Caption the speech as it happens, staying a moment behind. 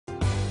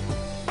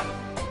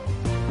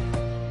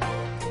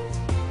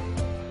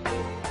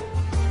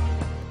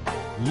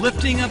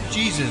lifting up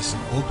Jesus,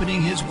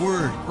 opening His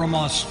Word from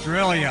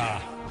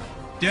Australia,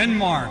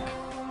 Denmark,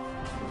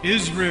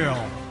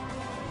 Israel,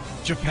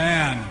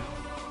 Japan,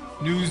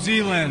 New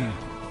Zealand,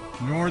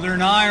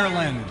 Northern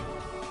Ireland,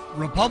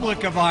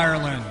 Republic of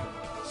Ireland,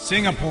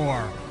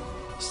 Singapore,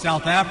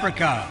 South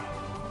Africa,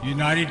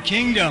 United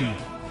Kingdom,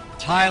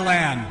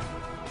 Thailand,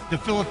 the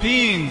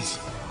Philippines,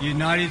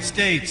 United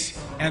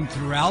States, and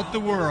throughout the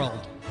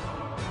world.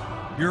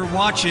 You're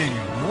watching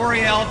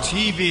Moriel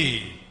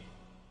TV.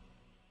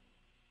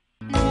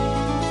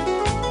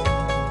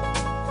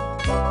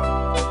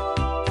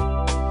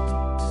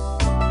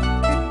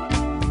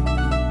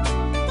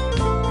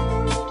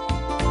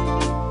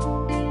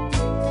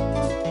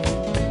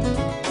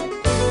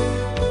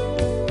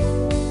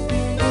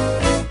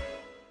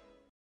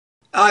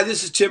 Hi,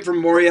 this is Tim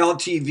from Moriel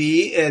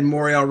TV and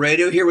Moriel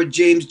Radio, here with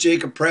James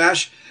Jacob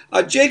Prasch.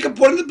 Jacob,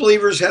 one of the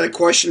believers had a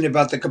question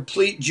about the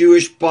complete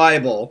Jewish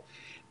Bible,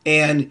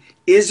 and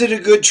is it a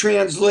good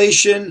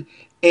translation?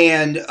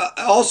 And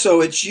also,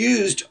 it's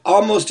used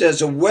almost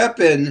as a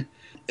weapon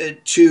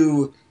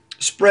to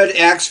spread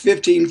Acts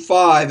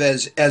 15:5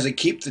 as a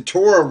keep the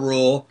Torah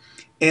rule,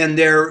 and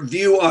their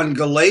view on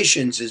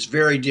Galatians is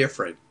very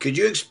different. Could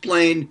you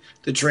explain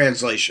the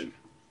translation?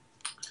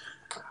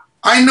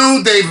 I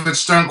know David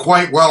Stern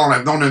quite well, and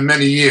I've known him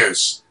many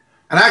years.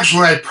 And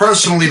actually, I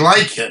personally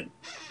like him.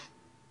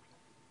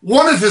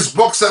 One of his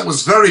books that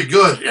was very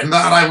good, and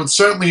that I would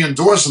certainly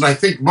endorse, and I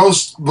think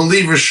most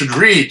believers should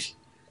read,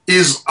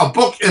 is a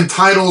book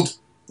entitled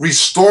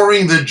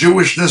Restoring the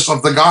Jewishness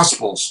of the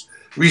Gospels.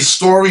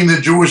 Restoring the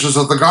Jewishness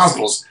of the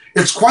Gospels.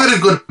 It's quite a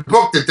good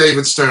book that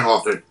David Stern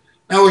authored.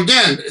 Now,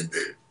 again,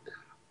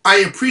 I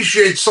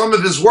appreciate some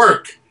of his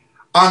work.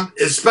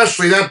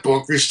 Especially that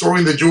book,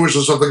 Restoring the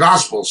Jewishness of the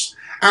Gospels.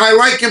 And I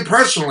like him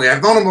personally.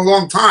 I've known him a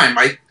long time.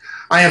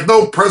 I have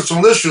no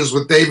personal issues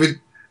with David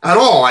at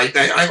all. I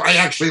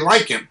actually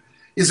like him.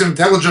 He's an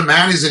intelligent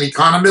man. He's an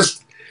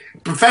economist,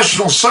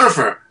 professional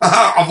surfer,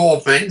 of all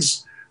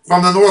things,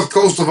 from the north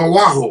coast of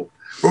Oahu.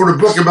 Wrote a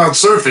book about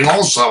surfing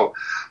also.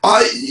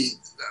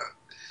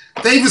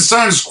 David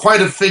Stern is quite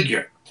a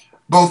figure,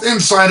 both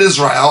inside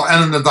Israel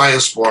and in the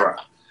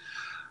diaspora.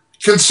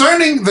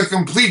 Concerning the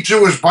complete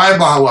Jewish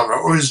Bible, however,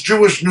 or his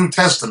Jewish New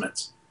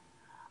Testament,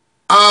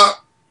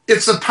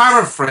 it's a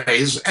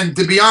paraphrase, and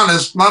to be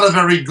honest, not a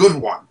very good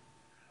one.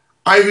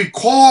 I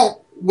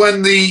recall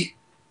when the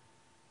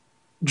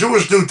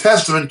Jewish New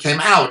Testament came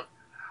out,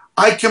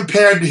 I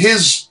compared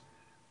his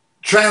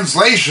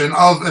translation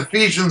of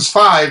Ephesians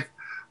 5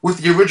 with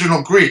the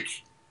original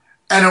Greek,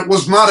 and it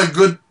was not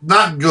good.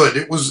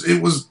 It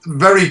was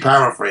very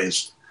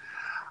paraphrased.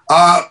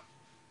 Not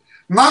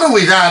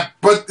only that,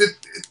 but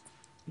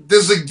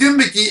there's a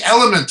gimmicky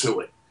element to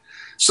it.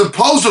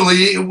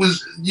 Supposedly, it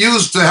was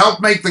used to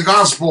help make the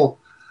gospel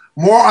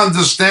more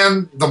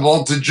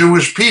understandable to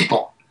Jewish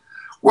people.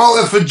 Well,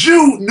 if a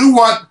Jew knew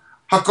what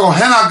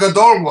HaKohen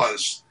HaGadol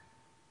was,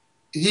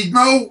 he'd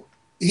know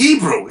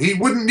Hebrew. He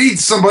wouldn't need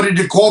somebody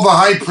to call the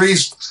high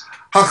priest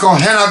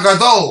HaKohen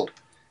HaGadol.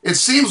 It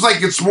seems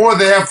like it's more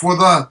there for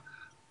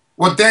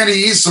what Danny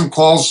Eason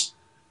calls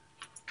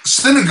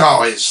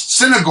synagogues,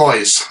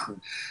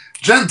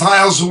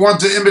 Gentiles who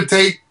want to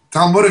imitate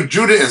Talmudic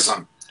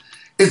Judaism.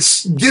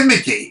 It's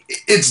gimmicky.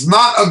 It's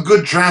not a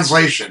good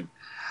translation.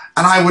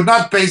 And I would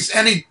not base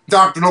any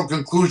doctrinal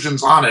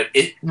conclusions on it.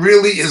 It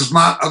really is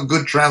not a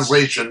good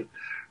translation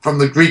from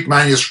the Greek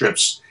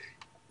manuscripts,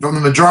 from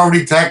the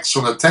majority text,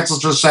 from the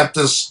Textus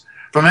Receptus,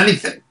 from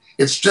anything.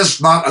 It's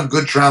just not a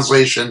good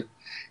translation.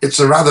 It's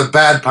a rather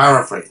bad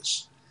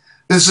paraphrase.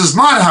 This is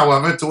not,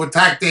 however, to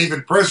attack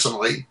David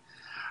personally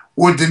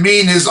or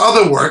demean his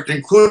other work,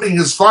 including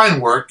his fine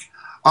work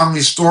on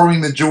restoring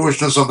the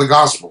Jewishness of the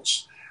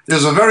Gospels.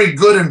 There's a very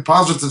good and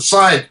positive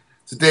side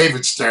to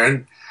David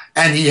Stern,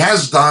 and he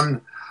has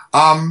done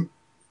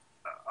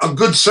a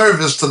good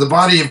service to the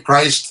body of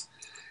Christ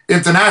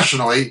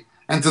internationally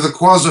and to the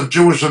cause of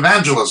Jewish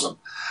evangelism.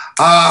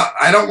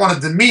 I don't want to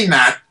demean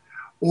that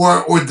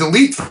or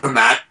delete from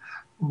that,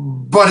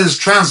 but his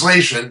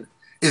translation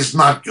is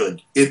not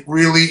good. It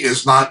really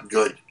is not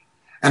good.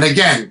 And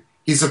again,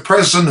 he's a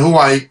person who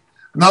I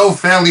know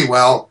fairly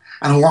well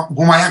and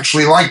whom I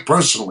actually like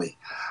personally.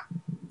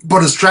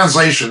 But his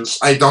translations,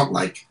 I don't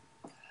like.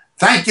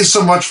 Thank you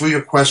so much for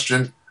your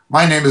question.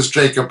 My name is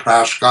Jacob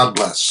Prasch. God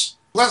bless.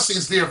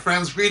 Blessings, dear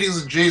friends.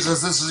 Greetings in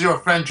Jesus. This is your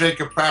friend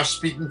Jacob Prasch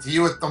speaking to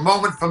you at the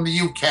moment from the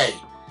UK.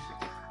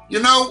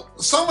 You know,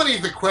 so many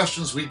of the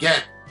questions we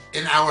get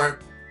in our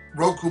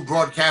Roku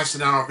broadcasts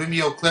and on our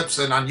Vimeo clips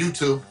and on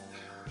YouTube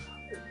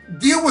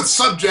deal with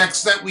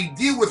subjects that we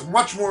deal with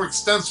much more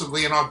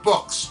extensively in our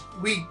books.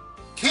 We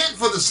can't,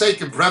 for the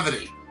sake of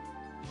brevity,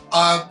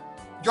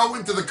 go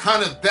into the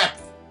kind of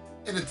depth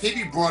in a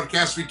TV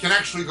broadcast we can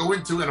actually go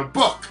into in a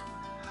book.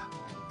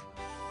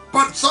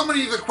 But so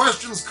many of the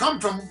questions come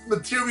from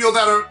material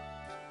that are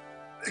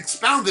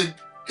expounded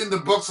in the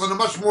books on a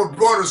much more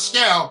broader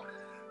scale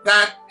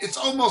that it's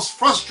almost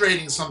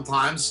frustrating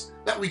sometimes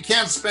that we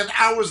can't spend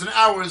hours and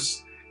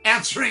hours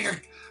answering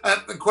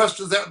the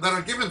questions that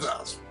are given to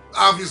us.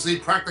 obviously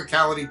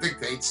practicality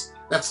dictates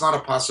that's not a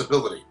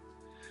possibility.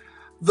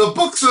 The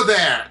books are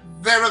there.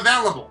 They're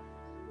available.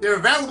 They're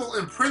available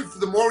in print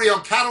through the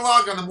Moriel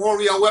catalog on the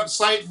Moriel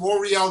website,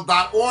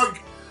 moriel.org.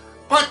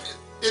 But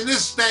in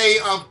this day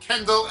of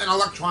Kindle and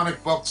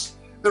electronic books,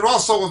 they're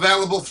also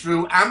available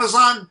through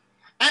Amazon,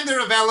 and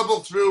they're available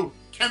through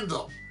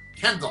Kindle.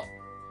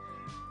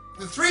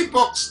 The three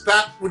books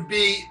that would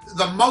be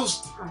the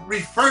most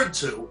referred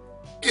to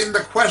in the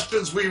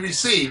questions we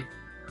receive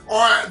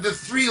are the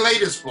three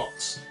latest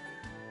books.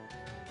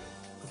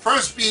 The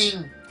first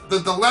being The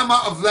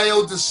Dilemma of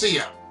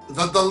Laodicea.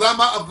 The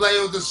Dilemma of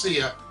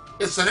Laodicea.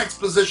 It's an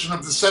exposition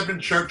of the seven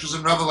churches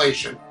in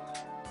Revelation,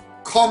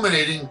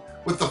 culminating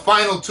with the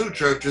final two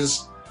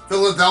churches,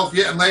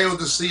 Philadelphia and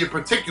Laodicea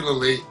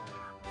particularly,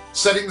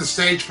 setting the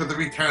stage for the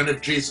return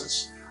of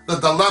Jesus. The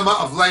Dilemma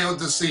of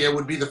Laodicea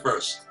would be the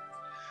first.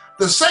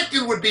 The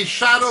second would be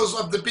Shadows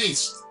of the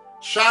Beast.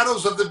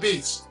 Shadows of the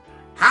Beast.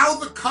 How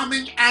the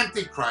coming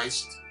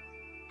Antichrist,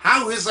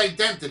 how his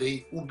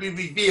identity will be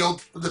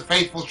revealed to the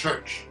faithful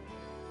church.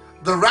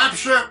 The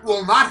rapture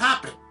will not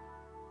happen.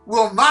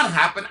 Will not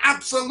happen,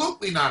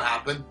 absolutely not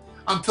happen,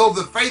 until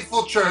the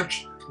faithful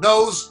church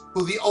knows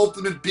who the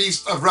ultimate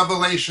beast of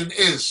Revelation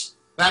is.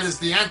 That is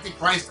the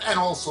Antichrist and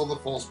also the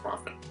false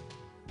prophet.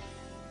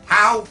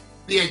 How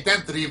the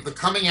identity of the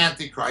coming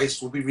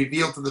Antichrist will be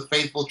revealed to the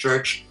faithful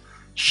church.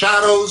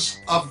 Shadows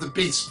of the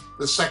Beast,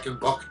 the second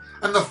book.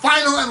 And the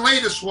final and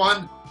latest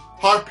one,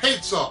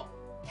 Harpazo.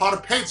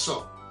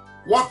 Harpazo.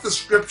 What the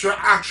scripture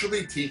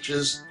actually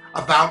teaches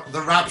about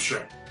the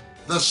rapture,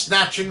 the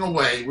snatching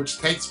away which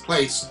takes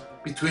place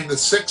between the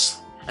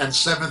sixth and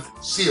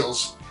seventh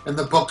seals in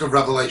the book of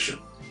Revelation.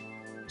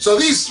 So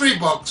these three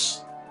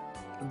books,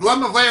 The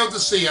Dilemma of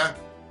Laodicea,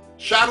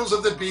 Shadows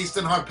of the Beast,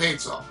 and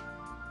Harpazo,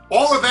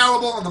 all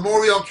available on the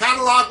Moriel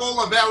catalog,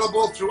 all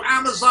available through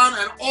Amazon,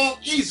 and all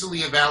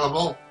easily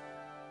available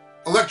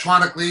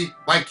electronically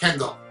by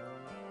Kindle.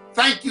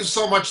 Thank you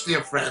so much,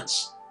 dear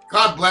friends.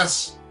 God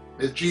bless.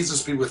 May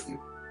Jesus be with you.